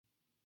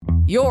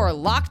You're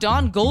Locked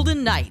On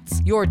Golden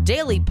Knights, your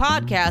daily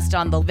podcast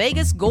on the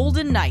Vegas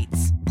Golden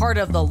Knights, part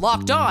of the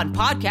Locked On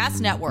Podcast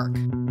Network.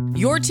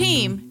 Your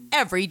team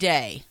every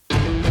day.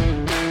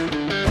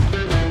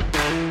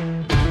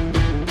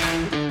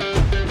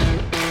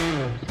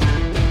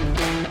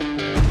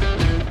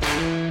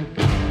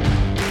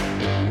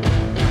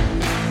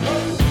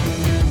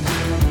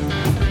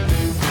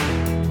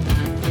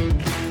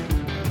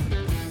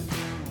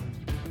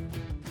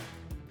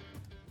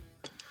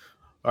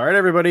 All right,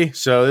 everybody.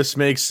 So this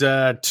makes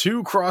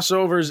two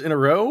crossovers in a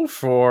row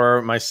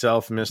for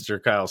myself,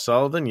 Mr. Kyle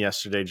Sullivan.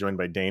 Yesterday, joined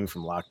by Dane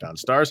from Locked On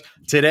Stars.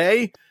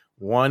 Today,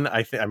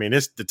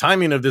 the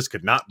timing of this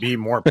could not be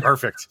more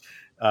perfect.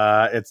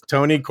 It's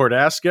Tony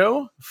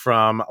Cordasco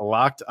from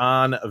Locked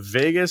On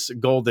Vegas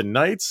Golden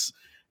Knights,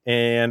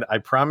 and I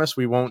promise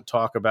we won't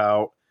talk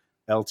about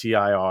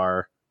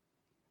LTIR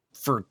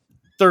for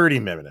 30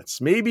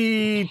 minutes,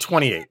 maybe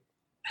 28.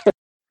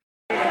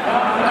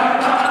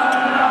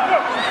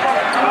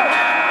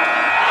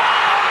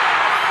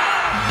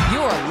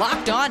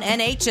 Locked On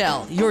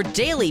NHL, your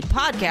daily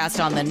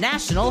podcast on the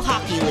National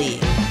Hockey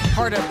League.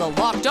 Part of the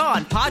Locked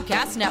On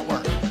Podcast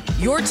Network.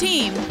 Your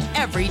team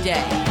every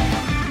day.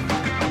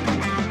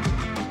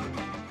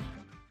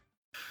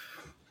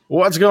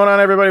 What's going on,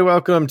 everybody?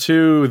 Welcome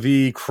to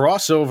the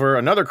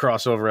another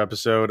crossover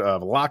episode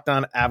of Locked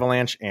On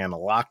Avalanche and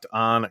Locked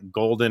On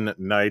Golden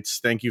Knights.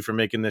 Thank you for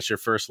making this your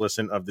first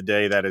listen of the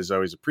day. That is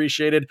always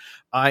appreciated.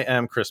 I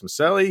am Chris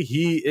Maselli.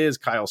 He is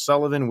Kyle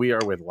Sullivan. We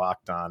are with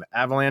Locked On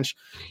Avalanche,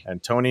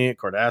 and Tony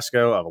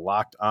Cordasco of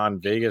Locked On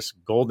Vegas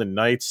Golden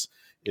Knights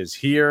is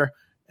here.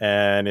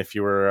 And if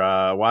you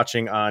were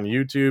watching on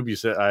YouTube, you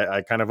said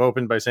I kind of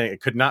opened by saying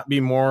it could not be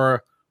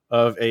more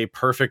of a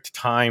perfect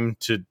time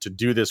to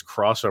do this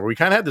crossover. We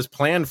kind of had this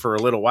plan for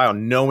a little while,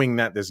 knowing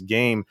that this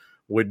game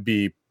would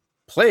be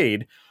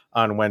played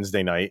on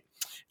Wednesday night.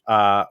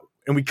 And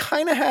we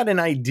kind of had an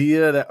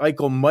idea that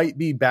Eichel might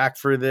be back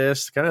for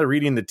this. Kind of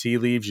reading the tea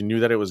leaves, you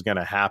knew that it was going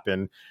to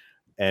happen.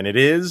 And it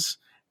is.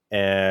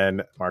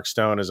 And Mark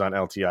Stone is on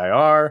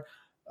LTIR.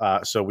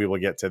 So we will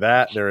get to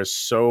that. There is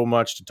so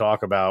much to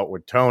talk about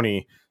with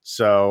Tony.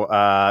 So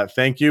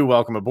thank you.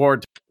 Welcome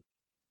aboard.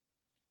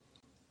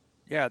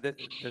 Yeah,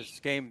 this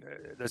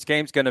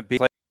game's going to be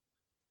played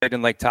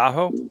in Lake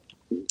Tahoe.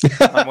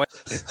 Yeah,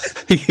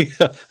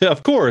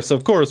 of course,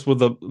 with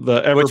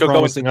the ever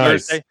promising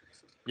ice.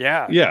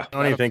 Yeah.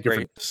 Tony, thank you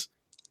for this.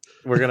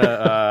 We're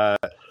gonna,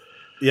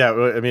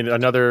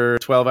 another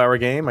 12-hour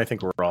game. I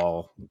think we're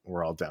all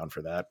down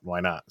for that. Why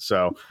not?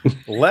 So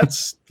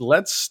let's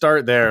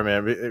start there,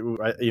 man.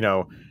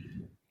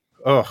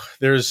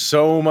 There's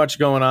so much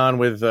going on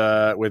with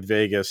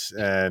Vegas,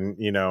 and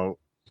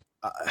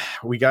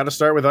we got to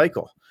start with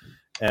Eichel,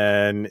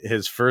 and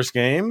his first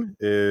game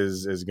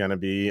is going to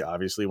be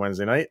obviously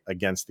Wednesday night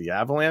against the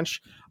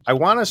Avalanche. I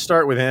want to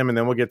start with him, and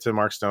then we'll get to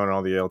Mark Stone and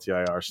all the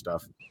LTIR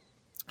stuff.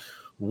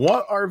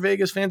 What are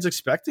Vegas fans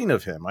expecting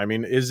of him? I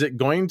mean, is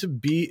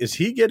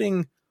he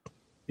getting,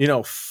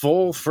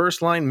 full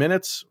first line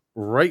minutes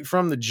right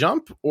from the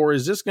jump, or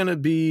is this going to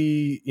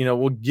be,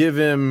 we'll give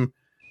him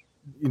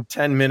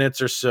 10 minutes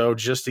or so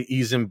just to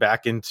ease him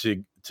back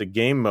into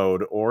game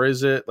mode, or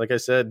is it, like I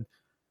said,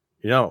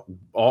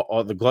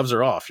 all the gloves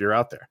are off, you're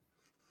out there?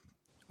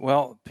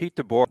 Well, Pete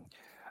DeBoer.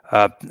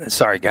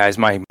 Sorry, guys,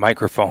 my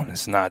microphone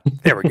is not.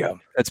 There we go.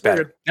 That's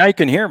better. Now you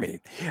can hear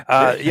me.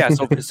 So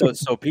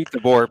Pete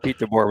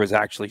DeBoer was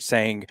actually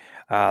saying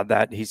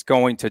that he's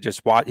going to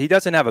just watch. He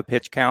doesn't have a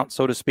pitch count,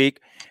 so to speak.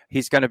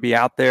 He's going to be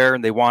out there,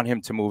 and they want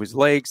him to move his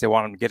legs. They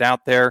want him to get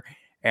out there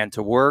and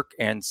to work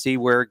and see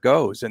where it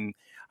goes. And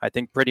I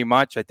think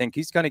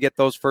he's going to get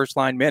those first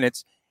line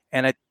minutes,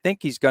 and I think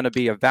he's going to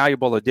be a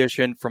valuable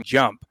addition from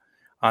jump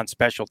on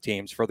special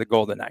teams for the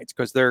Golden Knights,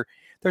 because their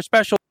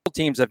special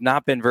teams have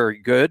not been very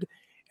good,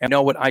 and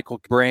know what Eichel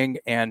can bring.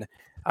 And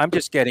I'm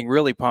just getting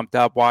really pumped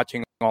up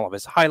watching all of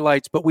his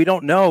highlights, but we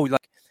don't know,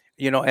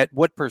 at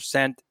what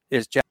percent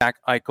is Jack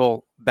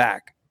Eichel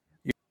back,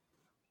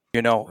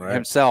 right,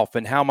 himself,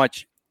 and how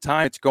much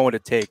time it's going to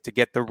take to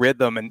get the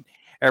rhythm and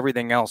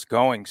everything else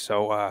going.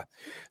 So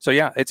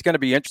yeah, it's going to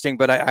be interesting,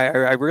 but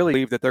I really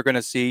believe that they're going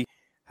to see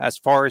as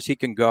far as he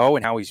can go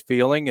and how he's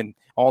feeling and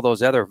all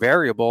those other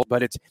variables.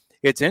 But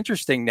it's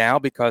interesting now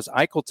because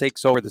Eichel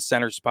takes over the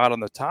center spot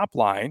on the top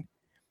line.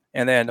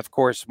 And then, of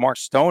course, Mark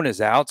Stone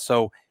is out.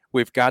 So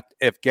we've got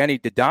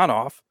Evgeny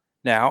Dadonov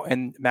now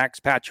and Max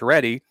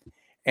Pacioretty.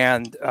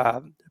 And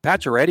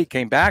Pacioretty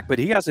came back, but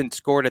he hasn't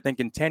scored, I think,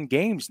 in 10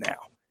 games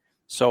now.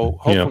 So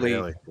hopefully,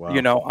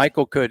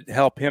 Eichel could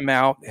help him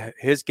out,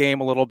 his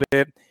game a little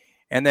bit.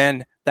 And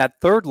then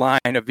that third line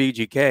of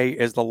VGK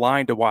is the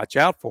line to watch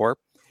out for,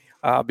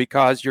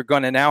 because you're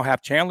going to now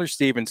have Chandler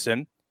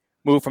Stevenson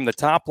move from the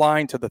top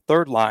line to the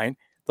third line,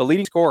 the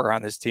leading scorer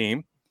on this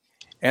team.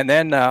 And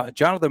then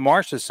Jonathan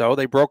Marchessault,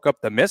 they broke up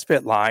the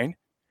misfit line.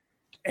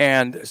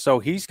 And so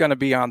he's going to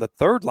be on the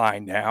third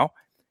line now.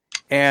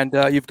 And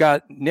you've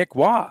got Nick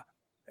Waugh.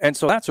 And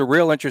so that's a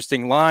real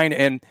interesting line.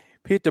 And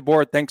Pete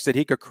DeBoer thinks that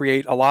he could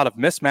create a lot of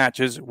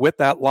mismatches with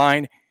that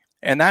line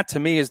And that to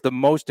me is the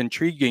most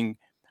intriguing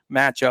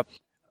matchup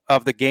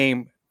of the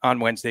game on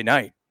Wednesday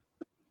night.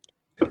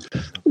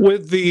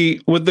 With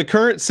the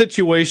current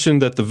situation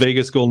that the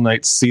Vegas Golden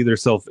Knights see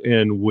themselves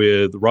in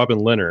with Robin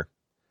Lehner,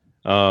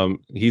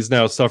 he's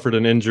now suffered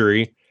an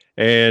injury,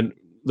 and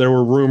there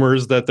were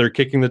rumors that they're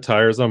kicking the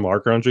tires on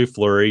Marc-Andre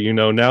Fleury. You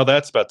know, now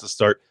that's about to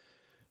start.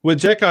 With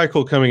Jack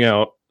Eichel coming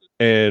out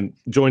and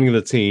joining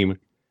the team,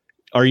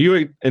 are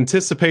you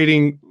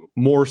anticipating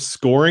more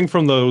scoring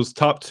from those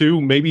top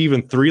two, maybe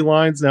even three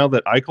lines now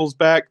that Eichel's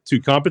back to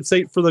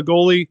compensate for the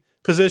goalie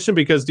position?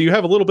 Because do you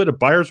have a little bit of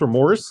buyer's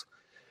remorse?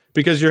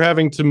 Because you're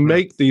having to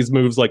make these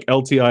moves like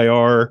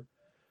LTIR,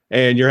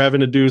 and you're having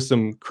to do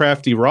some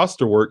crafty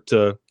roster work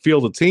to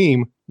field a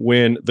team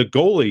when the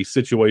goalie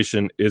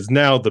situation is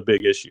now the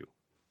big issue.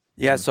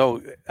 Yeah,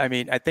 so, I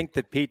mean, I think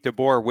that Pete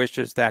DeBoer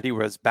wishes that he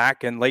was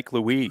back in Lake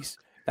Louise.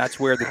 That's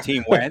where the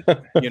team went,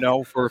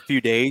 for a few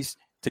days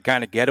to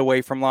kind of get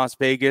away from Las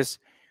Vegas,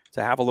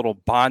 to have a little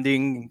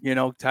bonding,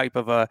 type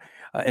of a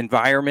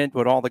environment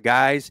with all the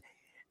guys.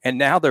 And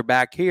now they're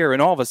back here,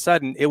 and all of a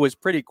sudden it was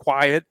pretty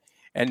quiet.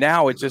 And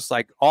now it's just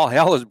like all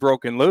hell is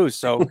broken loose.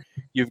 So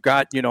you've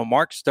got,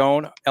 Mark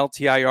Stone,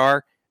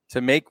 LTIR,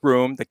 to make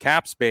room, the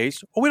cap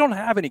space. Oh, we don't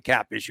have any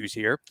cap issues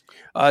here.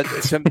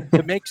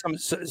 To make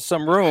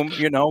some room,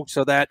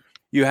 so that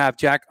you have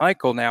Jack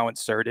Eichel now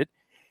inserted.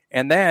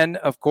 And then,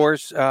 of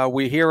course,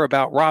 we hear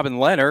about Robin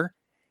Lehner.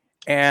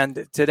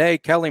 And today,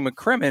 Kelly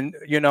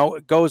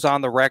McCrimmon, goes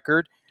on the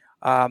record.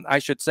 I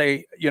should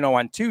say,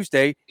 on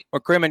Tuesday,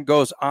 McCrimmon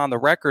goes on the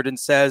record and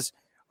says,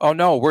 oh,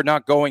 no, we're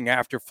not going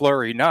after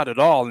Fleury, not at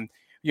all. And,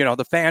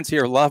 the fans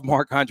here love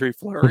Marc-Andre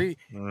Fleury,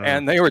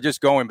 and they were just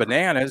going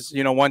bananas,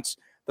 once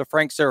the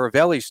Frank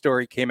Saravelli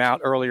story came out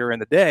earlier in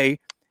the day.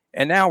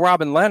 And now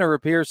Robin Lehner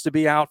appears to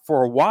be out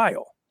for a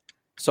while.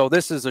 So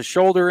this is a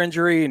shoulder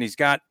injury, and he's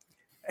got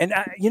 – and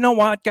you know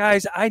what,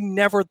 guys? I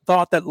never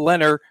thought that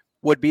Lehner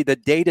would be the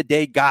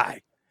day-to-day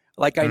guy.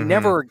 Like, I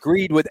never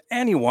agreed with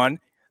anyone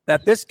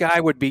that this guy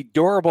would be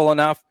durable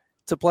enough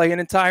to play an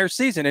entire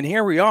season. And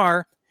here we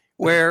are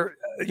where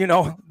 –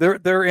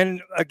 they're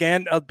in,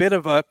 again, a bit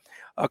of a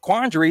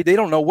quandary. They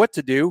don't know what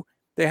to do.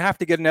 They have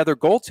to get another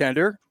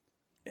goaltender.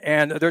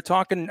 And they're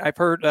talking, I've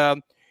heard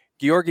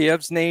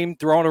Georgiev's name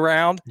thrown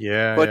around.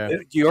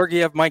 But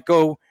Georgiev might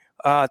go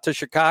to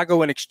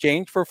Chicago in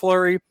exchange for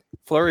Fleury.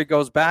 Fleury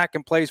goes back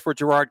and plays for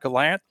Gerard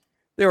Gallant.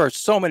 There are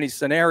so many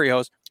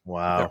scenarios.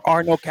 Wow. There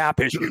are no cap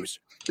issues.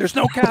 There's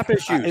no cap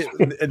issues.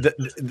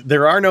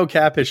 There are no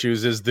cap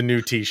issues is the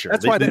new T-shirt.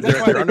 That's why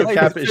there are no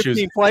cap issues.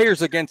 15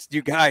 players against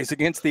you guys,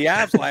 against the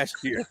Avs last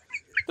year.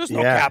 There's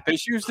no cap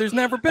issues. There's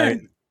never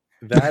been.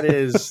 That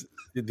is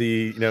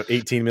the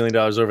 $18 million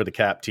over the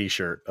cap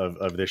T-shirt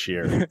of this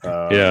year.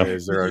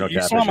 Is there are no cap issues.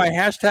 You saw my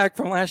hashtag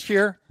from last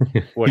year?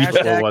 What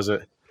was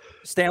it?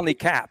 Stanley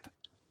Cap.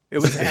 It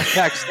was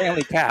hashtag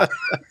Stanley Cap.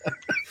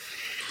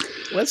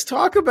 Let's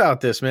talk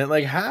about this, man.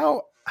 Like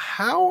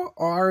how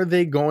are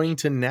they going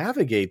to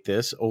navigate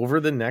this over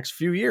the next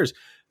few years?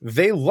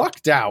 They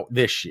lucked out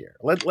this year.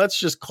 Let's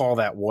just call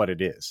that what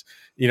it is.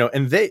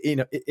 And they,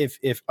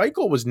 if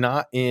Eichel was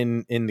not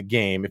in the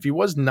game, if he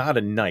was not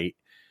a Knight,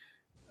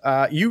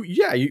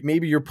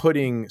 maybe you're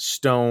putting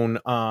Stone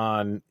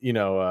on,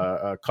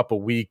 a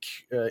couple week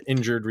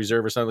injured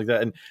reserve or something like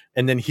that.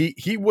 And then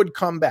he would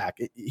come back.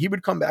 He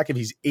would come back if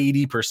he's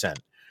 80%.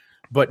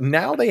 But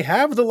now they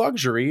have the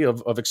luxury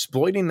of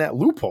exploiting that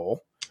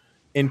loophole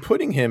and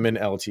putting him in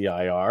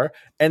LTIR,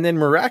 and then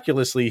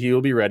miraculously he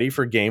will be ready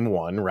for game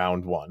one,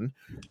 round one.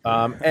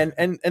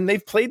 And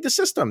they've played the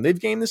system, they've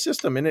gamed the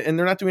system, and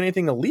they're not doing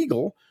anything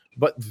illegal,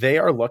 but they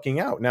are lucking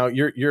out. Now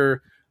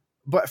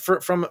but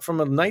from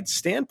a Knights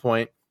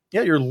standpoint,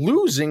 you're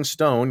losing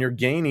Stone, you're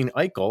gaining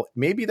Eichel.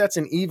 Maybe that's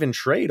an even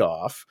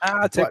trade-off.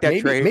 I'll take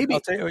that trade. Maybe I'll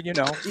take, you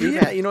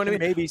know what I mean?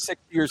 Maybe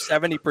 60 or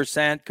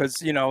 70% because,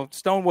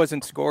 Stone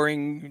wasn't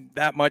scoring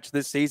that much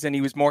this season. He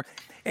was more.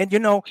 And,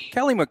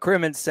 Kelly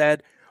McCrimmon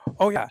said,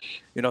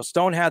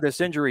 Stone had this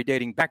injury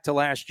dating back to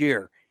last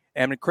year.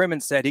 And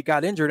McCrimmon said he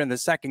got injured in the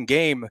second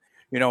game.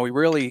 He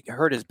really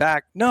hurt his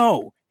back.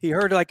 No, he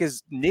hurt like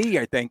his knee,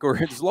 I think, or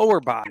his lower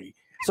body.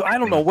 So I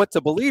don't know what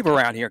to believe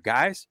around here,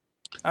 guys.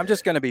 I'm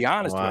just going to be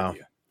honest with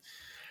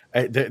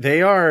you.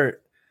 They are,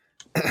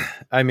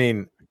 I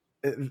mean,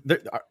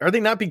 are they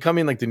not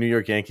becoming like the New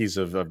York Yankees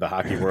of the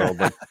hockey world?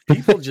 Like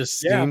people just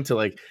seem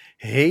to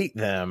hate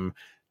them.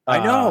 I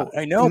know.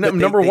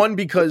 Number one,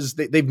 because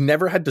they've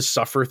never had to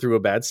suffer through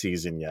a bad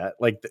season yet.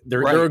 Like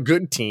they're a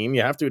good team.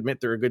 You have to admit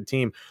they're a good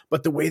team,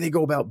 but the way they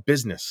go about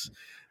business,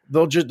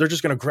 they're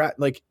just going to grab,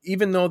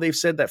 even though they've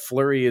said that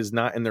Fleury is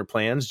not in their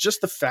plans, just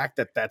the fact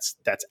that that's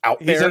out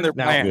there. He's in their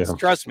plans. Yeah.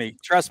 Trust me.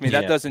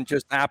 That doesn't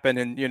just happen.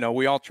 And,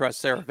 we all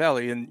trust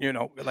Saravelli and,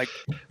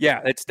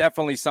 it's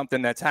definitely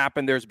something that's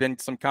happened. There's been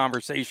some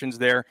conversations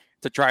there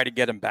to try to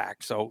get him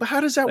back. So but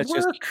how does that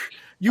work?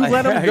 You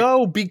let him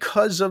go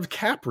because of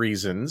cap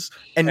reasons.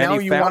 And now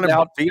you want to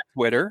out via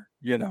Twitter,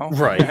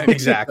 Right.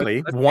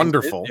 Exactly.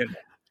 Wonderful.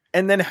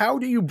 And then how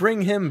do you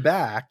bring him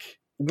back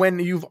when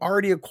you've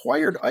already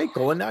acquired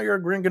Eichel and now you're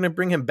going to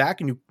bring him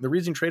back, and the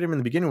reason you traded him in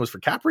the beginning was for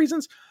cap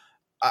reasons.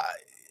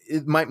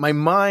 My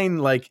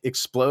mind like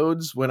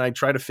explodes when I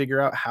try to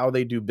figure out how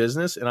they do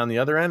business. And on the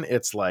other end,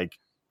 it's like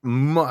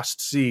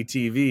must see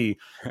TV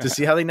to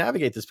see how they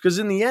navigate this, because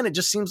in the end, it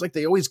just seems like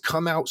they always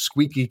come out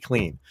squeaky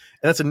clean.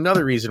 And that's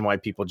another reason why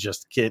people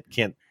just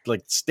can't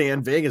like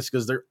stand Vegas,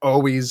 because they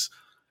always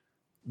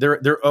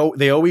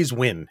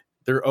win.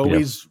 They're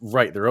always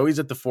right. They're always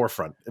at the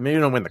forefront. And maybe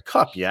they don't win the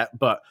cup yet,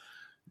 but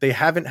they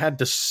haven't had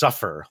to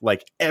suffer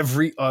like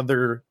every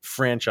other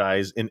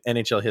franchise in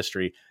NHL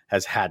history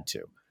has had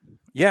to.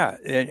 Yeah,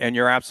 and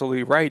you're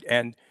absolutely right.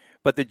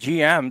 But the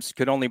GMs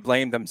could only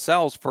blame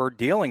themselves for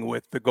dealing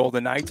with the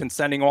Golden Knights and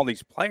sending all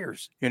these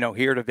players,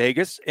 here to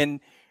Vegas. And,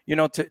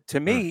 to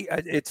me,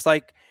 it's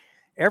like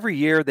every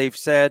year they've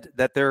said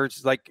that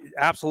there's like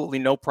absolutely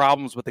no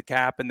problems with the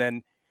cap. And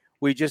then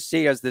we just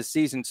see as the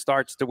season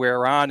starts to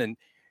wear on, and,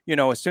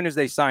 as soon as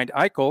they signed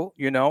Eichel,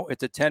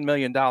 it's a $10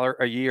 million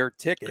a year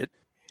ticket.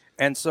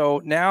 And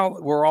so now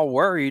we're all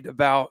worried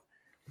about,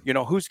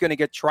 who's going to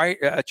get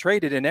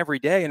traded in every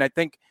day. And I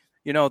think,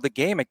 the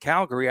game at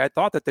Calgary, I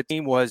thought that the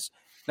team was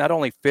not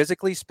only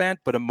physically spent,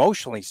 but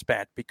emotionally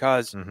spent,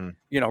 because,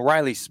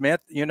 Riley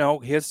Smith,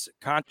 his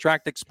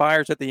contract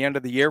expires at the end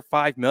of the year,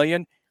 $5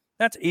 million.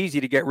 That's easy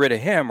to get rid of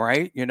him,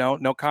 right?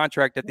 No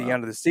contract at the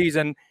end of the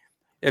season.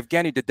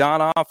 Evgeny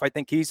Dadonov, I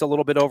think he's a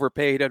little bit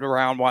overpaid at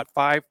around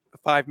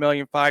 $5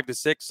 million, 5 to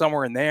 6,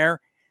 somewhere in there.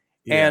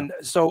 Yeah. And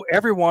so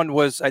everyone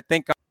was, I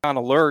think, on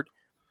alert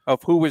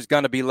of who was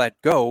going to be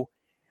let go.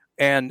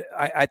 And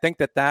I think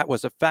that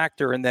was a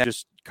factor in that,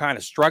 just kind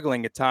of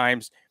struggling at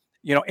times,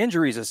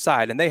 injuries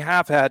aside. And they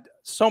have had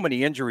so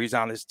many injuries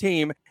on this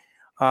team.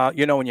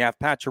 When you have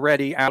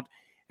Pacioretty out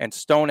and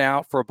Stone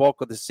out for a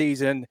bulk of the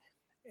season,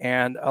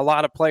 and a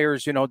lot of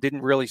players,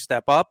 didn't really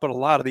step up, but a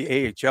lot of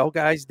the AHL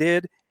guys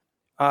did.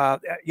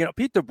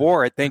 Pete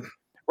DeBoer, I think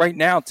right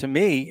now, to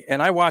me,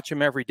 and I watch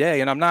him every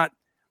day, and I'm not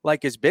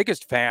like his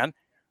biggest fan,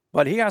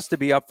 but he has to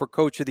be up for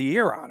Coach of the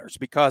Year honors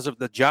because of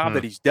the job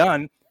that he's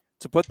done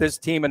to put this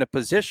team in a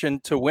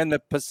position to win the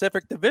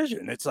Pacific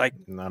Division. It's like,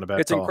 not a bad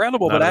it's call.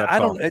 incredible, not but I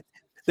don't.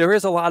 There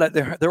is a lot of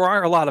there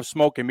are a lot of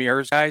smoke and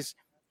mirrors, guys.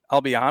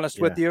 I'll be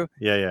honest with you.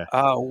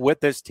 With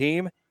this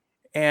team,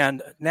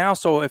 and now,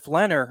 so if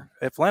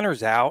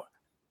Leonard's out,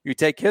 you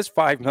take his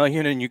 $5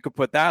 million and you could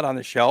put that on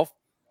the shelf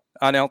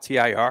on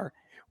LTIR.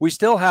 We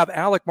still have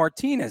Alec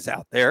Martinez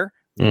out there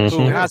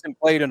who hasn't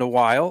played in a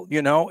while,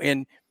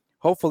 and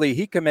hopefully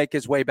he can make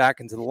his way back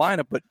into the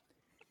lineup,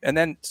 and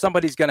then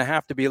somebody's going to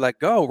have to be let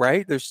go,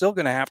 right? They're still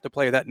going to have to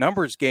play that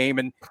numbers game,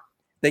 and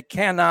they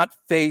can't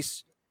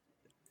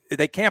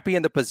be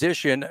in the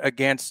position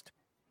against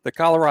the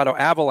Colorado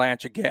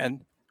Avalanche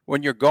again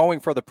when you're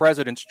going for the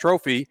President's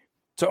Trophy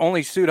to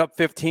only suit up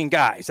 15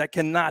 guys. That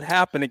cannot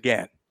happen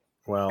again,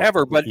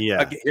 ever. But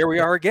here we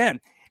are again.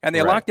 And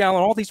they locked down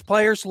all these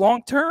players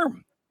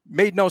long-term.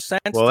 Made no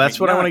sense. Well, that's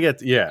what I want to get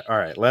to. Yeah. All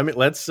right.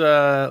 Let's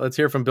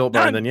hear from Bill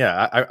Barr, and then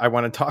I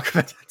want to talk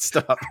about that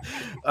stuff.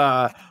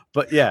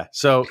 But yeah,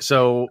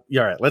 so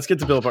yeah, all right, let's get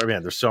to Bill Barr.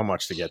 Man, there's so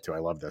much to get to. I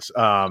love this.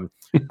 All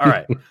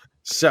right.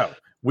 So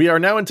we are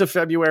now into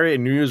February,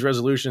 and New Year's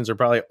resolutions are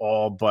probably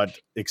all but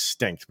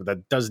extinct. But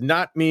that does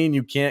not mean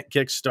you can't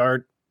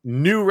kickstart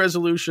new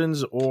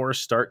resolutions or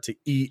start to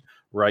eat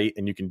right.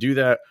 And you can do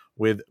that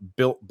with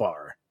Built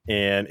Bar.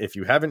 And if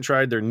you haven't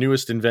tried their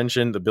newest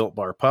invention, the Built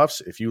Bar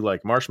Puffs, if you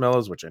like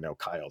marshmallows, which I know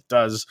Kyle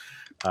does,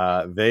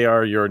 they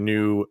are your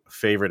new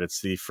favorite. It's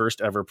the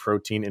first ever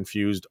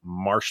protein-infused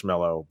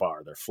marshmallow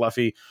bar. They're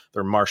fluffy,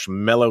 they're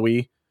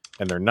marshmallowy,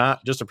 and they're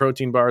not just a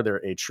protein bar.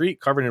 They're a treat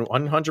covered in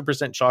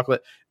 100%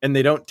 chocolate, and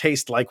they don't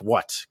taste like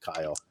what,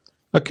 Kyle?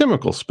 A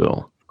chemical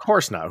spill. Of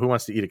course not. Who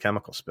wants to eat a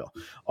chemical spill?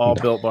 All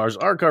Built Bars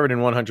are covered in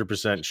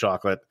 100%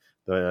 chocolate,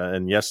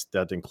 and yes,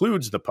 that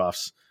includes the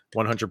puffs.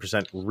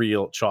 100%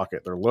 real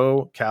chocolate. They're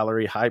low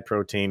calorie, high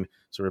protein.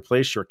 So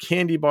replace your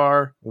candy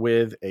bar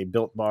with a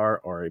Built Bar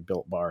or a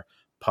Built Bar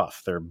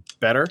Puff. They're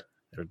better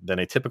than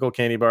a typical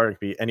candy bar. It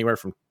can be anywhere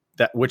from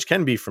that, which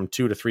can be from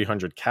 200 to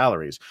 300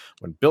 calories.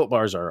 When Built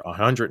Bars are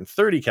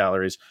 130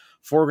 calories,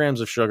 4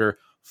 grams of sugar,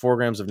 4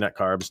 grams of net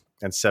carbs,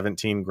 and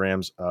 17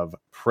 grams of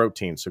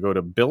protein. So go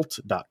to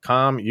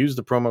built.com, use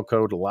the promo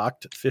code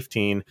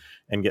LOCKED15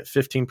 and get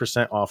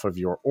 15% off of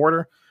your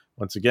order.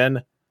 Once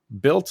again,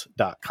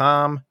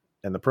 built.com.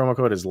 And the promo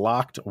code is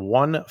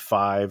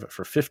LOCKED15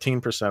 for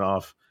 15%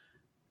 off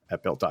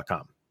at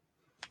built.com.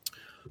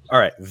 All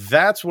right.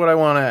 That's what I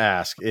want to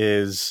ask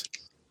is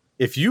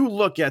if you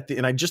look at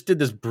and I just did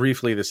this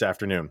briefly this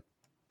afternoon.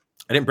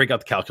 I didn't break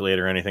out the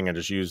calculator or anything. I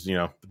just used,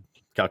 the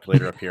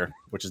calculator up here,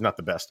 which is not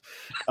the best.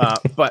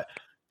 But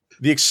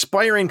the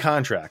expiring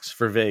contracts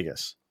for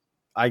Vegas,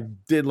 I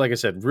did, like I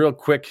said, real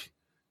quick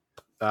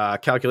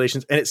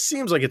calculations. And it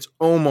seems like it's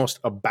almost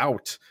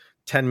about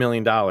 $10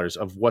 million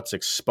of what's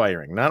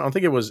expiring. Now, I don't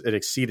think it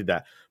exceeded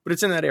that, but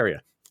it's in that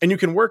area. And you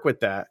can work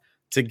with that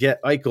to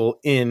get Eichel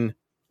in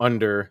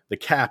under the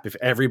cap if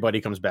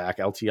everybody comes back.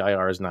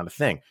 LTIR is not a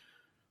thing.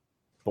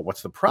 But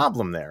what's the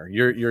problem there?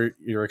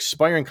 Your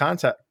expiring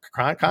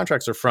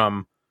contracts are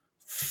from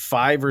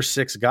 5 or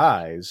 6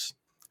 guys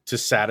to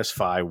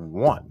satisfy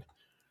one.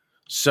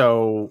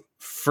 So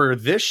for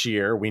this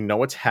year, we know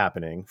what's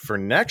happening. For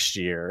next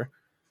year,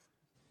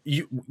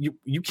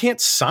 you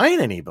can't sign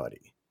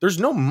anybody. There's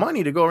no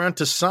money to go around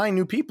to sign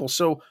new people.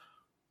 So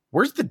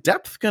where's the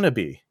depth going to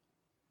be?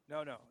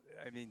 No.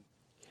 I mean,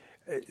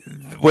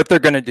 what they're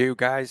going to do,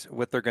 guys,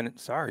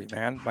 sorry,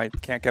 man, I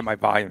can't get my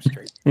volume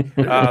straight.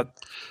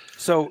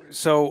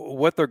 So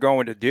what they're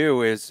going to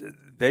do is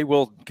they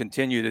will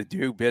continue to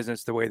do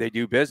business the way they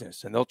do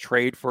business, and they'll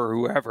trade for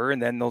whoever,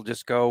 and then they'll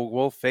just go,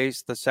 we'll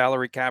face the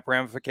salary cap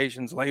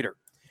ramifications later.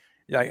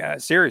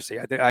 Seriously,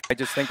 I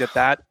just think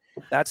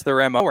that's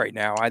their MO right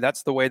now.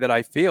 That's the way that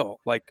I feel.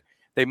 Like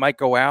they might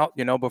go out,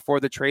 before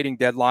the trading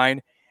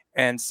deadline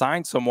and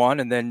sign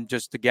someone, and then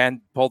just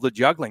again pull the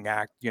juggling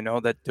act,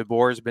 that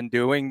DeBoer has been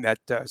doing, that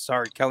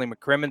Kelly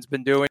McCrimmon's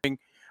been doing,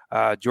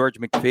 George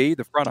McPhee.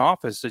 The front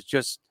office is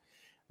just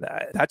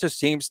that just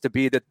seems to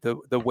be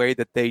the way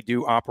that they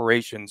do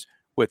operations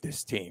with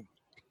this team.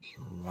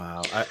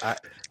 Wow.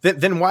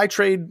 Then why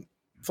trade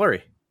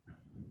Fleury?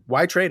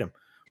 Why trade him?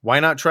 Why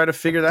not try to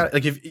figure that?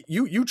 Like if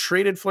you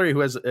traded Fleury,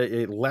 who has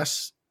a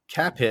less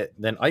cap hit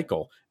than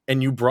Eichel,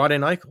 and you brought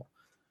in Eichel,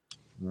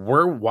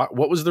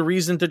 what was the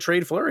reason to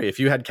trade Fleury? If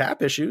you had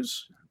cap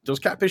issues, those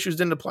cap issues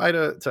didn't apply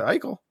to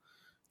Eichel.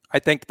 I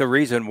think the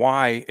reason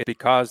why is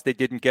because they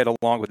didn't get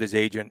along with his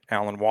agent,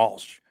 Alan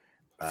Walsh,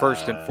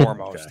 first and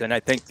foremost. Okay. And I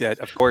think that,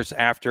 of course,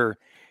 after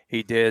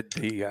he did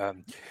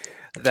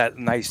that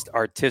nice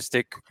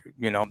artistic,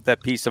 that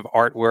piece of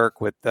artwork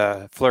with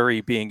Fleury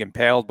being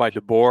impaled by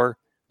DeBoer,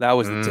 that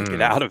was the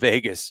ticket out of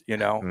Vegas,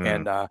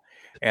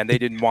 and they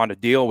didn't want to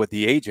deal with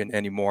the agent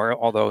anymore,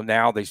 although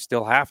now they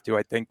still have to.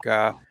 I think,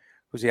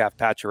 who's he have,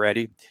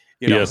 Pacioretty,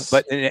 yes.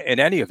 But in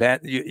any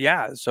event,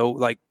 so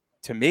like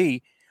to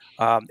me,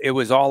 it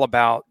was all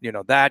about,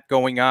 that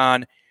going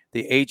on,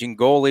 the aging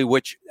goalie,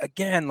 which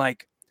again,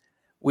 like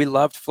we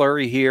loved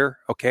Fleury here.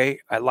 Okay.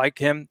 I like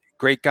him.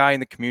 Great guy in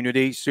the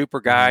community,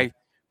 super guy,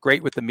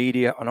 great with the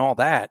media and all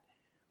that.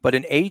 But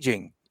an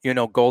aging,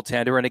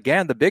 goaltender. And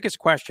again, the biggest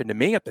question to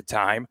me at the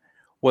time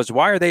was,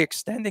 why are they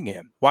extending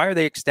him? Why are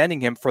they extending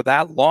him for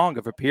that long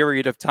of a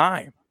period of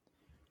time?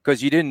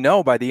 Because you didn't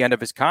know by the end of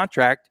his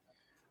contract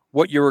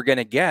what you were going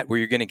to get. Were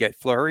you going to get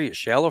Fleury, a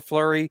shell of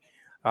Fleury,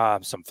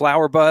 some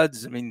flower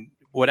buds? I mean,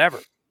 whatever.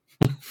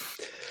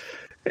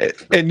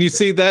 And you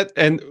see that,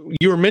 and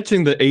you were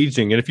mentioning the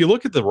aging. And if you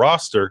look at the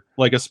roster,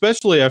 like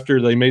especially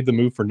after they made the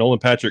move for Nolan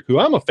Patrick, who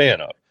I'm a fan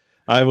of,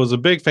 I was a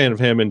big fan of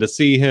him, and to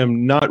see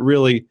him not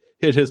really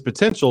hit his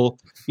potential,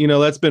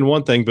 that's been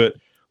one thing. But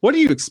what do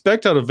you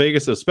expect out of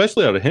Vegas,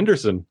 especially out of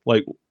Henderson?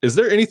 Like, is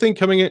there anything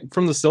coming in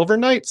from the Silver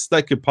Knights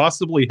that could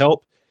possibly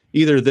help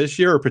either this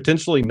year or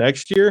potentially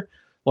next year?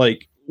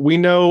 Like, we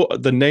know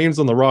the names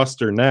on the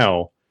roster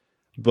now,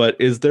 but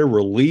is there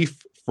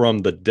relief from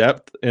the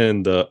depth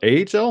in the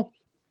AHL?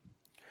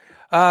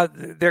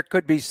 There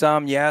could be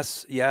some,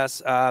 yes.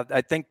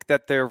 I think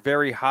that they're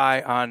very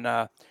high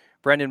on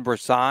Brendan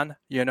Brisson,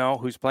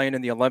 who's playing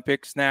in the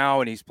Olympics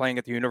now, and he's playing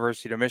at the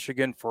University of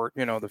Michigan for,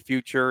 the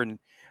future and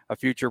a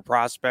future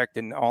prospect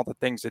and all the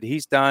things that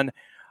he's done.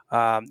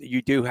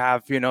 You do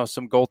have,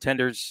 some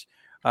goaltenders,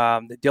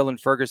 Dylan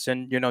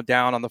Ferguson,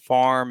 down on the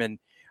farm, and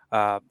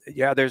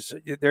there's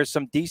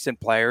some decent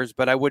players,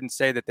 but I wouldn't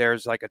say that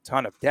there's like a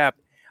ton of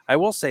depth. I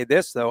will say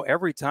this, though,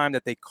 every time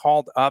that they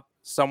called up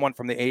someone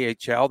from the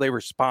AHL, they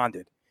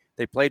responded.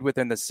 They played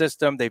within the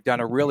system. They've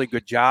done a really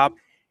good job,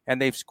 and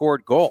they've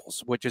scored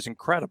goals, which is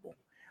incredible.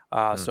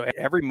 So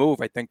every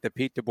move I think that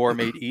Pete DeBoer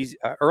made easy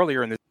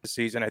earlier in the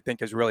season, I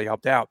think has really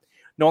helped out.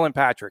 Nolan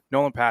Patrick.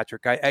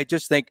 I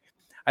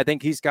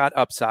think he's got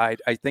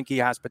upside. I think he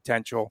has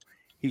potential.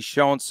 He's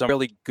shown some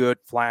really good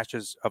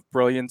flashes of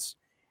brilliance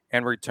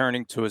and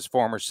returning to his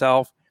former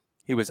self.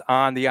 He was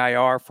on the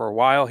IR for a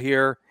while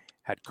here,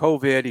 had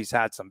COVID. He's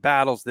had some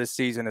battles this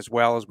season, as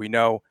well as we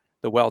know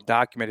the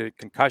well-documented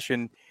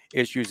concussion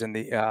issues in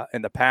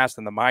the past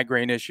and the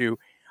migraine issue.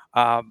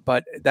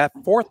 But that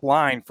fourth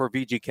line for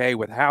VGK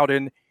with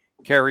Howden,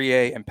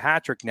 Carrier, and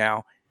Patrick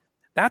now,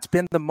 that's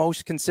been the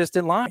most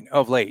consistent line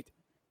of late.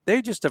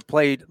 They just have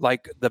played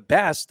like the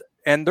best,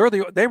 and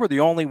they were the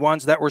only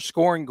ones that were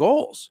scoring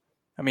goals.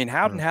 I mean,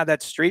 Howden had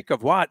that streak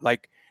of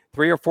like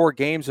 3 or 4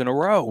 games in a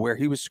row where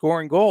he was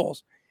scoring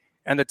goals,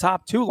 and the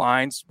top 2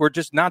 lines were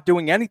just not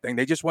doing anything.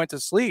 They just went to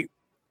sleep.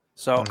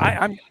 So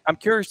I'm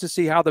curious to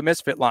see how the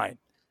misfit line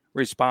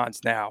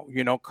responds now.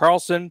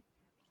 Carlson,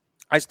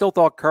 I still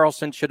thought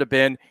Carlson should have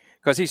been,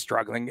 because he's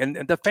struggling,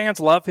 and the fans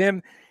love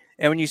him.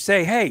 And when you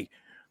say, hey,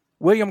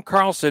 William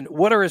Carlson,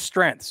 what are his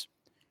strengths?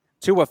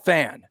 To a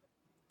fan,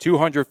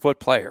 200-foot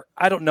player.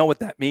 I don't know what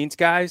that means,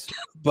 guys,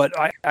 but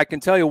I can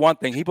tell you one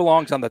thing. He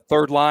belongs on the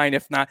third line,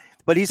 if not,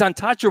 but he's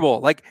untouchable.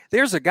 Like,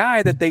 there's a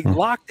guy that they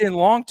locked in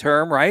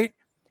long-term, right,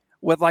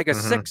 with like a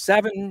 6,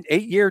 7,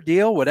 8-year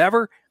deal,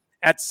 whatever,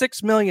 at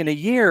 $6 million a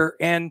year,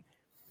 and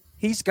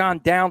he's gone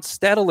down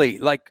steadily,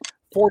 like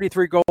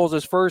 43 goals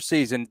his first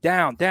season,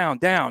 down.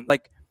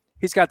 Like,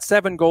 He's got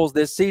 7 goals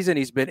this season.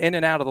 He's been in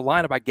and out of the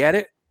lineup. I get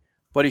it,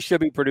 but he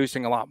should be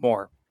producing a lot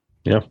more.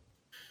 Yeah.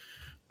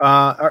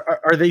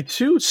 Are they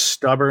too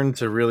stubborn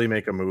to really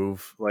make a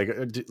move?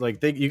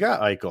 You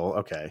got Eichel,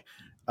 okay.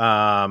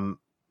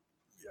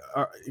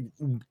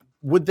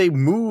 Would they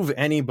move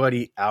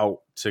anybody out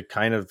to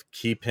kind of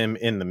keep him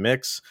in the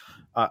mix?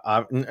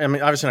 I mean,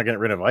 obviously not getting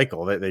rid of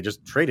Eichel. They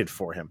just traded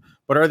for him.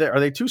 But are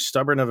they too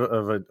stubborn of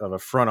a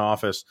front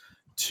office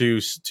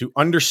to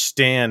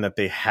understand that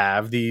they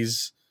have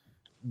this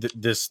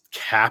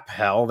cap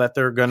hell that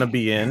they're going to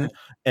be in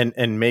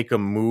and make a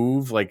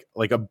move? Like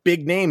a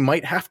big name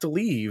might have to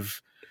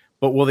leave,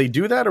 but will they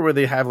do that, or will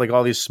they have like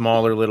all these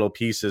smaller little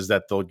pieces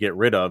that they'll get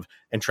rid of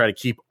and try to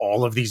keep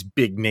all of these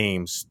big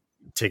names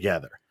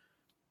together?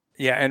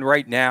 Yeah, and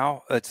right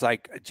now it's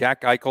like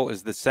Jack Eichel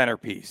is the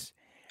centerpiece.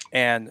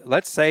 And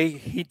let's say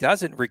he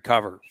doesn't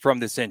recover from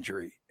this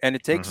injury and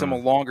it takes him a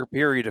longer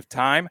period of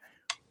time.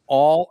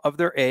 All of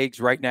their eggs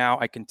right now,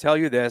 I can tell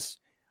you this,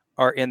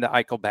 are in the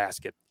Eichel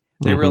basket.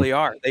 They really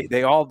are.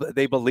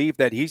 They believe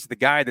that he's the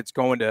guy that's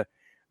going to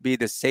be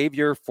the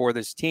savior for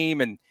this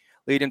team and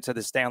lead him to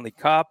the Stanley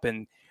Cup.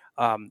 And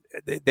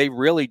they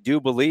really do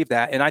believe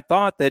that. And I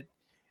thought that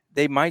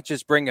they might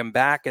just bring him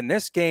back in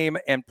this game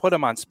and put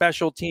him on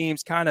special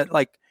teams, kind of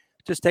like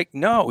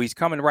he's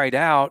coming right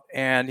out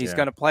and he's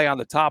going to play on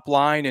the top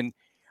line. And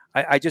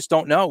I just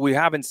don't know. We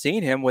haven't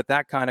seen him with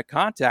that kind of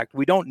contact.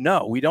 We don't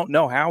know. We don't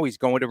know how he's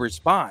going to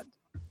respond.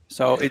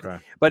 So,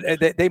 but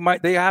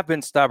they have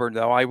been stubborn,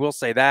 though. I will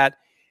say that.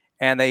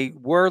 And they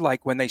were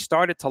like, when they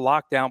started to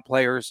lock down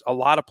players, a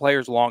lot of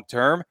players long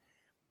term,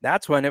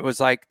 that's when it was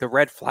like the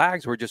red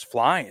flags were just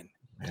flying.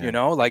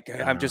 Yeah.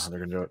 I'm just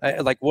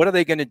like, what are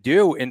they going to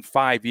do in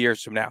 5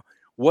 years from now?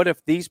 What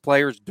if these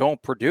players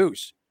don't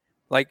produce?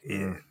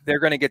 They're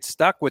going to get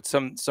stuck with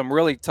some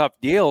really tough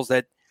deals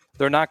that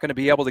they're not going to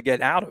be able to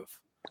get out of.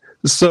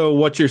 So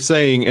what you're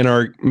saying, in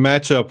our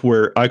matchup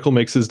where Eichel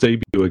makes his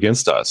debut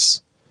against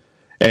us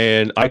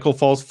and Eichel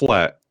falls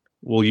flat,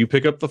 will you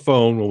pick up the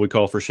phone when we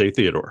call for Shea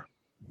Theodore?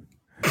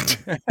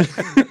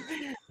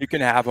 You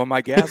can have him,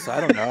 I guess.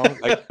 I don't know.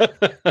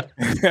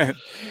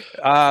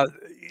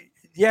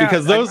 Yeah,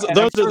 because those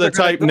are the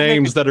type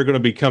names that are going to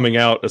be coming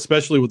out,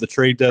 especially with the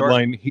trade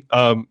deadline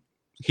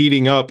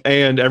heating up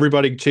and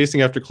everybody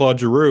chasing after Claude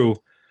Giroux.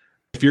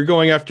 If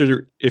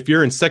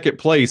you're in second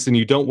place and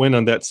you don't win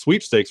on that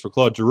sweepstakes for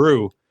Claude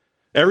Giroux,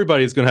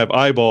 everybody's going to have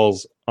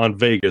eyeballs on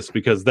Vegas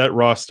because that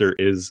roster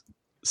is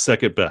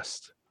second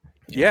best.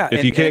 Yeah.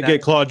 If you can't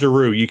get Claude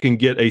Giroux, you can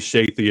get a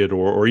Shea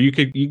Theodore, or you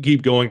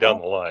keep going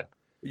down the line.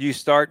 You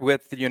start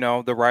with,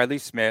 the Riley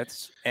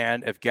Smiths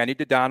and Evgeny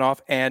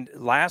Dadonov. And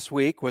last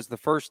week was the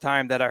first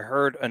time that I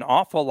heard an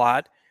awful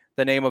lot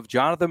the name of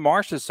Jonathan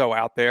Marchessault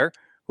out there,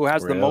 who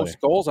has the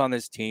most goals on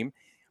this team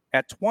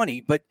at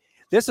 20. But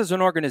this is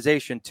an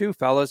organization too,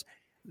 fellas,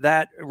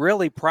 that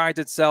really prides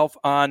itself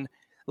on,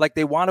 like,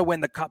 they want to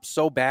win the cup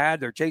so bad.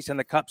 They're chasing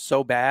the cup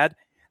so bad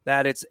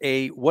that it's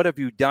a what have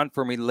you done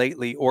for me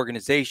lately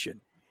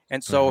organization.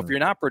 And so if you're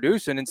not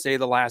producing in, say,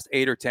 the last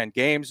 8 or 10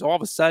 games, all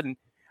of a sudden,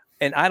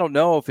 and I don't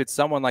know if it's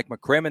someone like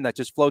McCrimmon that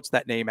just floats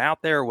that name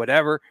out there or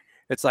whatever.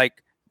 It's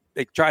like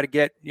they try to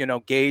get,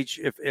 gauge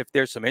if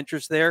there's some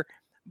interest there,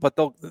 but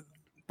they'll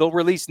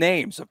release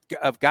names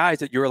of guys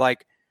that you're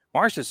like,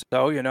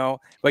 Marchessault,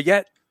 but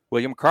yet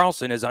William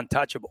Karlsson is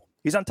untouchable.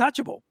 He's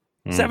untouchable.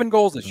 7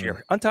 goals this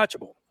year,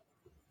 untouchable.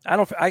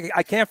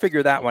 I can't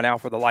figure that one out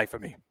for the life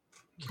of me.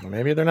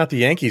 Maybe they're not the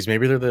Yankees.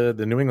 Maybe they're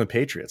the New England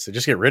Patriots. They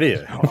just get rid of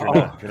you if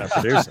you're not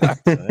producing.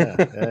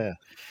 Yeah.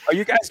 Are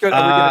you guys going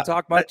to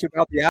talk much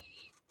about the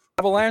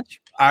Avalanche?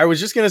 I was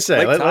just going to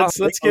say,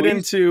 let's get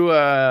into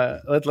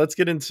let's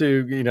get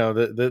into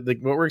the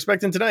what we're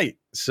expecting tonight.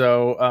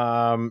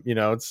 So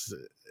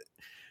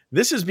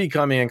this is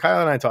becoming, and Kyle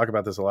and I talk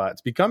about this a lot.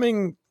 It's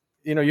becoming,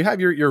 you have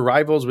your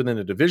rivals within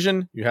a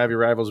division, you have your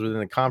rivals within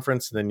the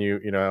conference, then you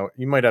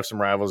might have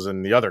some rivals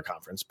in the other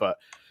conference, but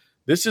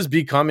this is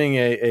becoming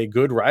a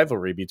good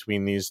rivalry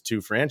between these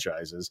two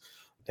franchises,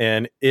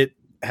 and it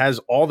has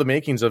all the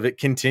makings of it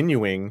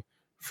continuing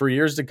for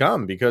years to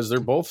come because they're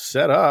both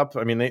set up.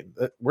 I mean,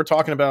 we're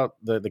talking about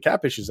the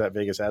cap issues that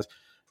Vegas has.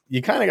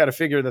 You kind of got to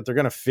figure that they're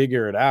going to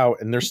figure it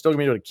out, and they're still going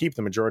to be able to keep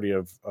the majority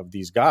of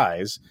these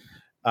guys.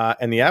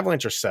 And the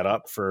Avalanche are set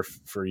up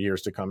for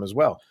years to come as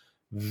well.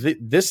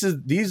 These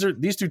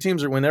two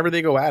teams are, whenever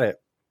they go at it,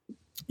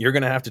 you're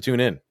going to have to tune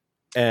in.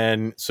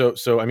 And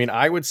so I mean,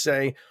 I would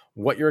say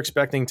what you're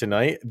expecting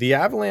tonight, the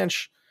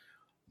Avalanche,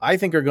 I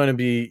think are going to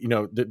be,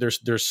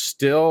 there's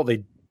still,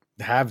 they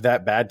have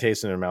that bad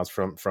taste in their mouths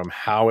from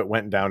how it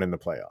went down in the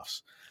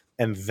playoffs.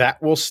 And that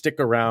will stick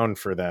around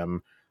for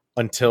them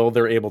until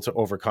they're able to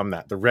overcome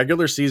that. The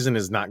regular season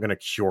is not going to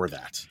cure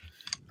that.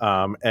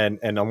 And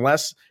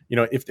unless,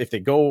 if they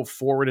go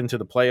forward into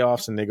the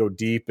playoffs and they go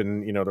deep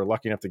and, they're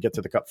lucky enough to get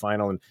to the cup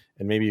final and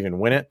maybe even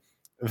win it,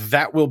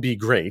 that will be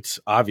great.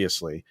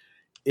 Obviously,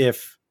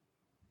 if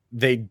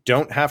they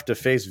don't have to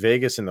face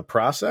Vegas in the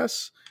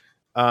process,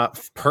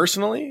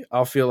 personally,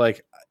 I'll feel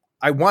like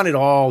I want it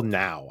all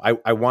now.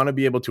 I want to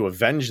be able to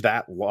avenge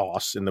that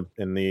loss in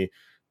the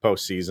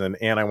postseason,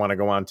 and I want to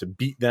go on to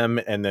beat them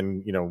and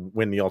then,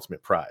 win the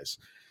ultimate prize.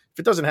 If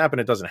it doesn't happen,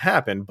 it doesn't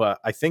happen. But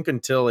I think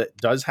until it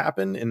does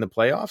happen in the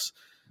playoffs,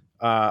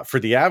 for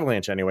the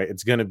Avalanche anyway,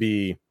 it's going to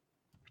be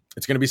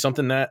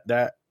something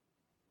that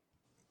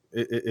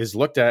is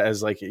looked at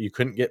as like you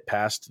couldn't get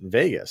past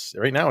Vegas.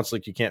 Right now, it's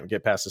like you can't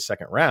get past the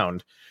second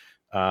round,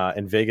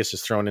 and Vegas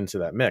is thrown into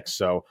that mix.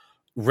 So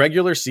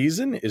regular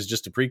season is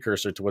just a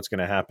precursor to what's going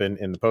to happen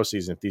in the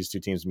postseason if these two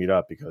teams meet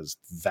up, because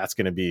that's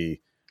going to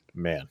be,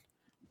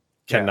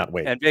 cannot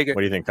wait. And Vegas,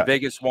 what do you think?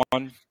 Vegas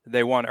won.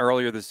 They won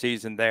earlier this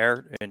season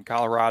there in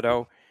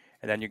Colorado,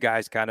 and then you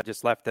guys kind of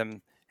just left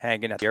them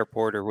hanging at the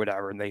airport or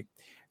whatever, and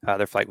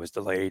their flight was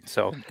delayed.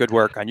 So good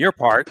work on your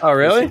part. Oh,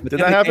 really? Did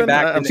that happen?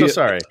 I'm so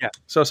sorry. Yeah.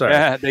 So sorry.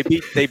 Yeah, they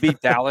beat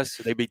Dallas.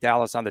 They beat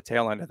Dallas on the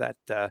tail end of that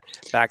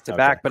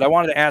back-to-back. Okay. But I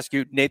wanted to ask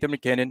you, Nathan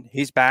MacKinnon,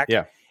 he's back.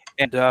 Yeah.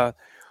 And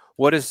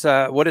what is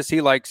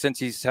he like since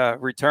he's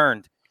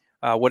returned?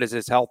 What is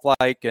his health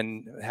like,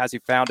 and has he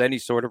found any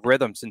sort of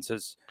rhythm since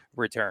his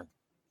return?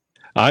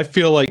 I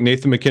feel like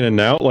Nathan MacKinnon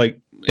now, like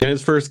in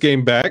his first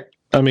game back,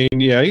 I mean,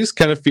 yeah, he's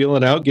kind of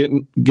feeling out,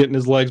 getting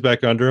his legs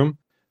back under him.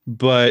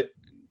 But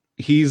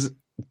he's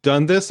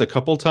done this a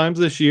couple times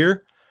this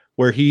year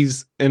where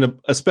he's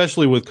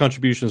especially with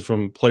contributions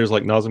from players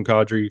like Nazem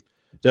Kadri,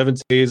 Devin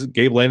Tays,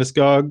 Gabe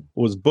Landeskog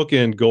was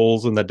bookend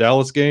goals in the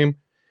Dallas game.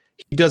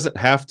 He doesn't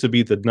have to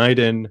be the night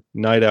in,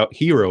 night out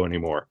hero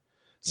anymore.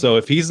 So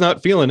if he's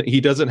not feeling it, he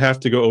doesn't have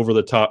to go over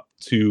the top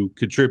to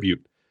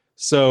contribute.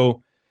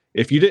 So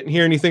if you didn't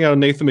hear anything out of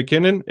Nathan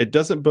MacKinnon, it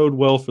doesn't bode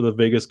well for the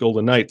Vegas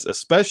Golden Knights,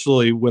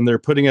 especially when they're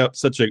putting out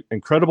such an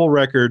incredible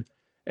record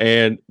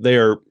and they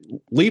are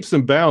leaps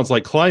and bounds,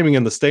 like climbing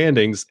in the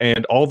standings,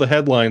 and all the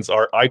headlines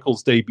are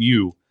Eichel's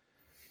debut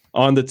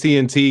on the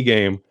TNT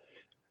game.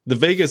 The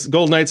Vegas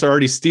Golden Knights are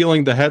already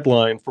stealing the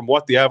headline from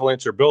what the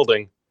Avalanche are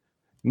building.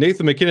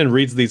 Nathan MacKinnon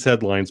reads these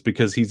headlines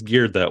because he's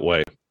geared that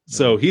way.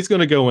 So he's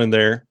going to go in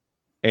there,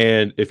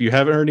 and if you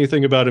haven't heard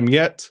anything about him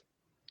yet,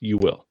 you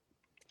will.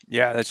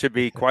 Yeah, that should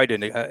be quite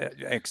an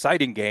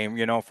exciting game,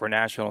 for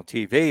national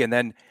TV. And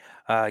then,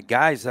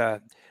 guys,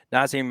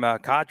 Nazem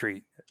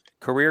Kadri,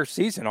 career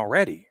season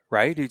already,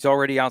 right? He's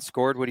already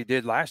outscored what he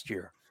did last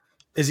year.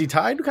 Is he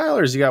tied, Kyle,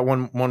 or has he got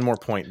one more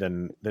point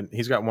than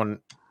he's got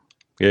one?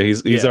 Yeah,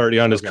 he's already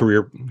on his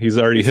career. He's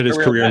already hit his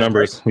career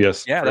numbers. Right?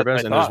 Yes. Yeah, and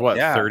there's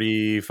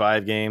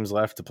 35 games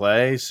left to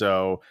play.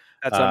 So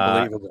that's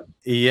unbelievable.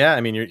 Yeah,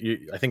 I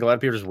mean, I think a lot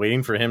of people are just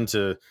waiting for him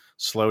to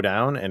slow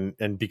down,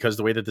 and because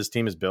the way that this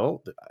team is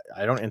built,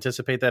 I don't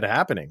anticipate that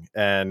happening.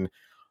 And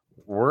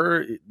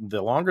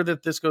the longer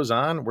that this goes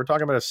on, we're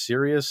talking about a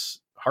serious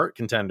Hart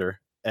contender.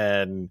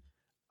 And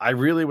I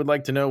really would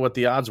like to know what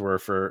the odds were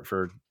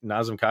for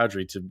Nazem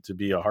Kadri to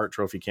be a Hart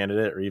Trophy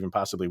candidate or even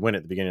possibly win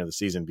at the beginning of the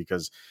season,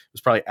 because it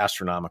was probably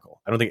astronomical.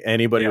 I don't think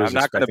anybody was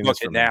expecting this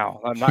from him.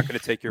 I'm not going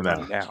to take your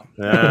money now.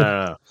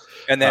 No.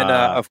 And then,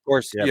 of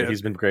course,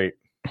 he's been great.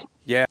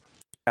 Yeah.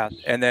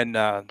 And then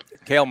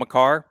Cale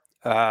Makar,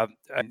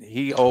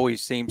 he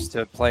always seems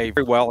to play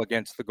very well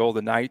against the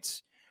Golden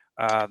Knights.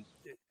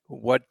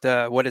 What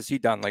has he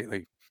done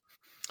lately?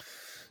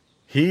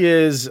 He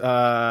is,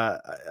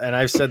 and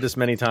I've said this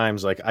many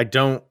times, like I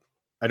don't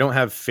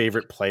have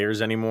favorite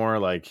players anymore.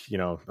 Like,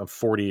 I'm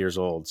 40 years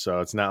old,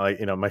 so it's not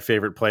like, my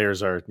favorite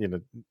players are,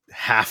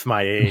 half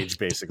my age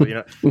basically,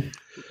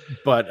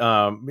 but,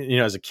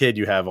 as a kid,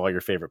 you have all your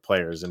favorite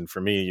players. And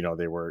for me,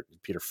 they were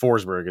Peter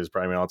Forsberg is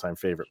probably my all-time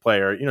favorite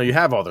player. You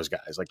have all those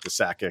guys like the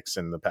Sakic's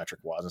and the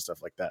Patrick Roys and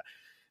stuff like that.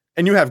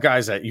 And you have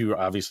guys that you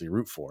obviously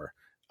root for.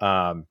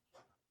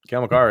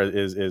 Cale Makar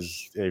is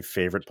a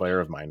favorite player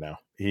of mine now.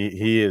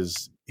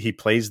 He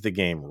plays the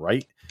game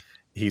right.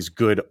 He's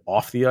good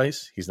off the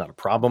ice. He's not a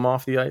problem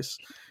off the ice.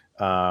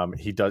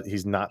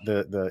 He's not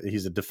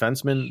he's a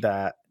defenseman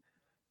that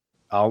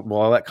I'll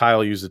let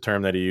Kyle use the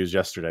term that he used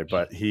yesterday,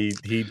 but he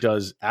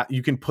does.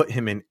 You can put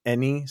him in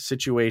any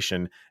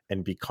situation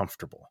and be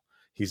comfortable.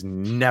 He's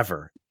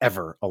never,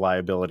 ever a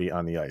liability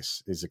on the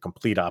ice. He's a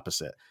complete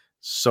opposite.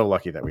 So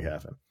lucky that we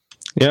have him.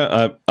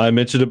 Yeah, I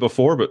mentioned it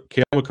before, but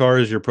Cale Makar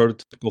is your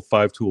prototypical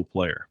 5-tool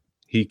player.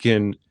 He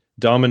can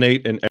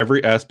dominate in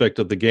every aspect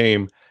of the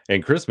game,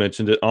 and Chris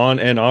mentioned it, on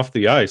and off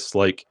the ice.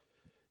 Like,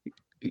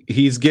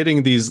 he's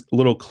getting these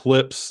little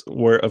clips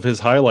of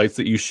his highlights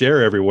that you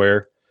share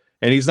everywhere,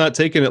 and he's not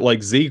taking it like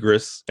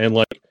Zegras and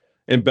like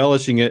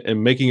embellishing it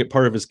and making it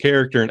part of his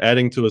character and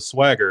adding to his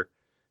swagger.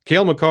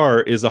 Cale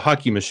Makar is a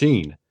hockey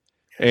machine,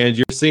 and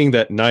you're seeing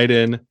that night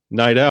in,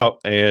 night out,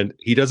 and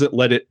he doesn't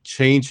let it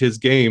change his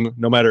game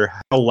no matter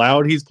how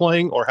loud he's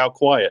playing or how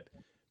quiet,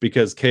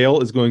 because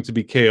Cale is going to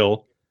be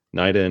Cale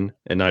night in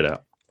and night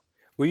out.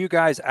 Were you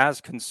guys as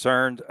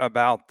concerned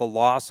about the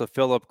loss of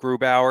Philip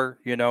Grubauer,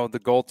 the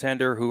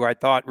goaltender, who I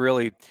thought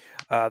really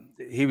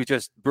he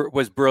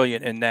was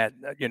brilliant in that,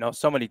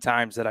 so many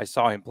times that I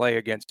saw him play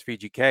against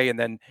VGK, and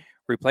then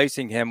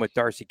replacing him with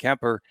Darcy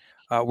Kemper.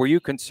 Were you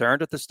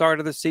concerned at the start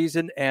of the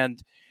season?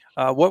 And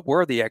what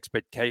were the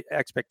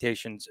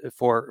expectations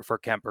for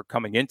Kemper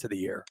coming into the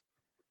year?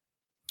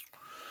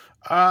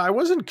 I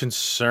wasn't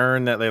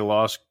concerned that they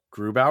lost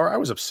Grubauer, I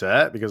was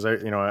upset because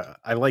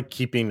I like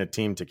keeping a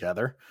team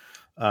together.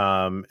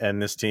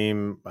 And this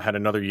team had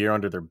another year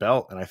under their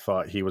belt, and I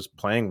thought he was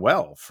playing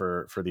well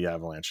for the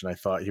Avalanche, and I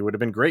thought he would have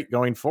been great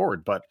going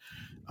forward, but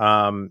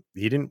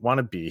he didn't want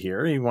to be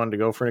here. He wanted to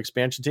go for an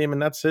expansion team,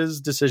 and that's his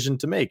decision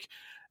to make.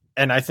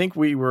 And I think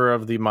we were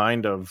of the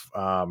mind of,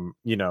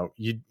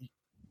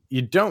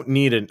 you don't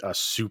need a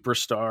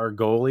superstar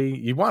goalie.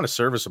 You want a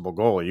serviceable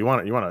goalie. You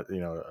want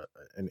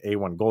an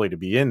A1 goalie to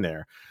be in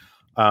there.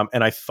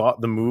 And I thought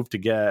the move to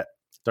get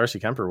Darcy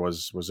Kemper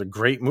was a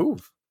great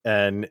move.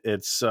 And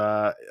it's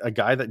a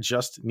guy that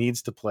just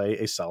needs to play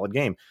a solid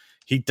game.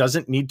 He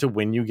doesn't need to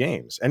win you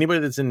games. Anybody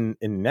that's in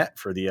net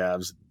for the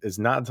Avs is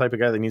not the type of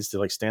guy that needs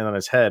to stand on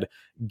his head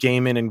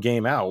game in and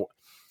game out,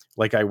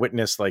 like I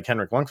witnessed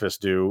Henrik Lundqvist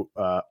do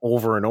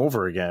over and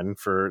over again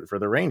for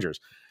the Rangers.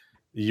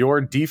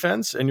 Your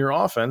defense and your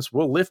offense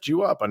will lift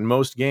you up on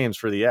most games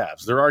for the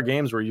Avs. There are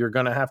games where you're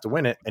going to have to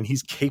win it, and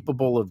he's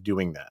capable of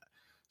doing that.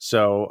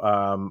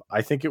 So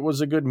I think it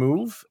was a good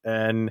move,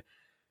 and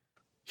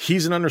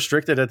he's an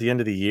unrestricted at the end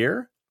of the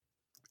year.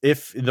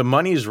 If the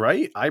money's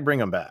right, I bring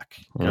him back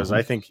because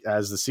I think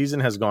as the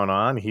season has gone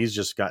on, he's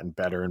just gotten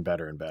better and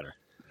better and better.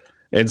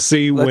 And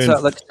see, when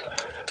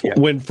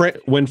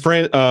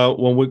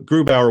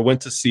Grubauer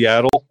went to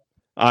Seattle,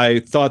 I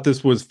thought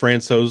this was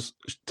Franco's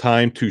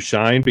time to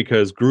shine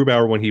because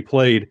Grubauer, when he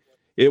played,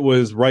 it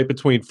was right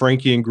between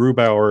Frankie and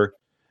Grubauer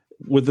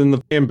within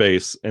the fan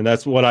base, and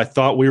that's what I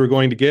thought we were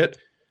going to get.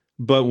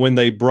 But when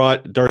they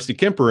brought Darcy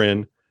Kemper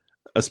in,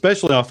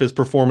 especially off his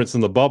performance in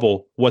the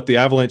bubble, what the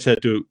Avalanche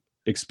had to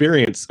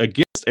experience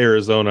against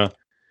Arizona,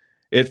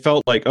 it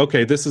felt like,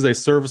 okay, this is a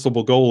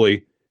serviceable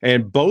goalie.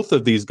 And both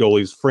of these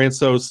goalies,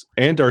 Francouz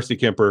and Darcy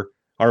Kemper,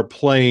 are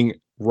playing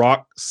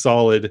rock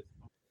solid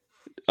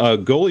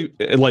goalie,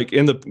 like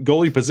in the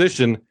goalie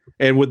position.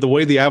 And with the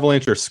way the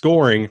Avalanche are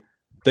scoring,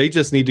 they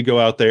just need to go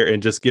out there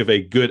and just give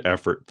a good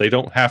effort. They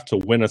don't have to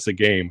win us a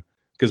game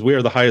because we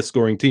are the highest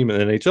scoring team in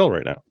the NHL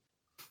right now.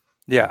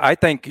 Yeah, I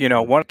think, one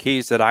of the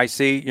keys that I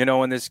see,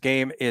 in this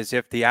game is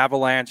if the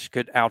Avalanche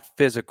could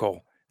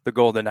out-physical the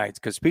Golden Knights,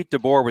 because Pete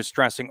DeBoer was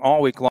stressing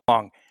all week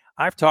long.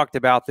 I've talked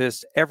about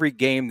this every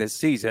game this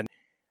season,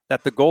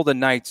 that the Golden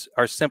Knights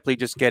are simply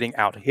just getting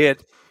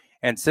out-hit.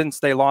 And since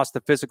they lost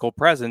the physical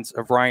presence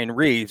of Ryan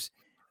Reeves,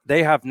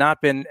 they have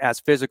not been as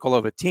physical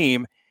of a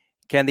team.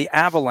 Can the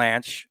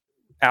Avalanche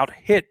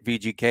out-hit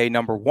VGK,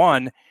 number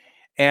one?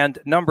 And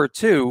number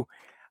two,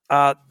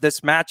 this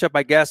matchup,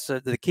 I guess,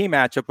 the key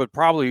matchup would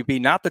probably be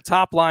not the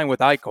top line with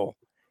Eichel,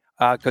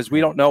 because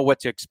we don't know what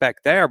to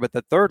expect there, but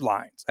the third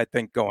lines, I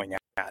think, going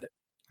at it.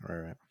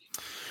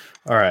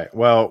 All right.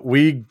 Well,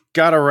 we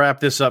got to wrap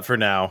this up for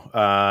now,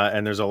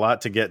 and there's a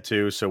lot to get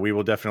to, so we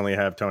will definitely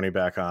have Tony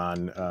back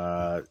on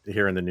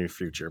here in the near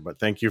future. But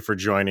thank you for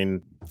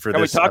joining for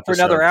Can this we talk episode,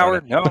 for another hour?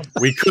 Tony. No.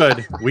 We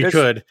could,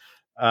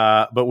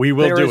 but we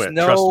will do it.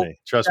 No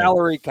Trust me.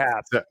 Salary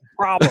cap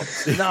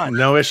problems. None.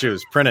 No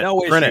issues. Print it.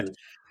 No Print issues. it.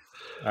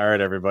 All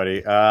right,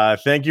 everybody.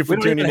 Thank you for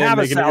tuning in,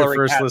 making it your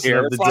first listen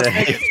of the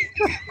day.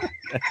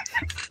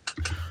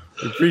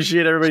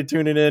 Appreciate everybody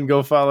tuning in.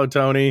 Go follow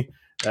Tony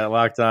at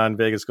Locked On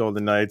Vegas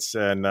Golden Knights,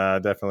 and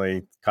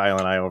definitely Kyle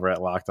and I over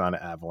at Locked On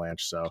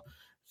Avalanche. So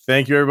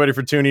thank you, everybody,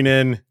 for tuning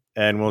in,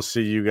 and we'll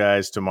see you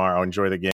guys tomorrow. Enjoy the game.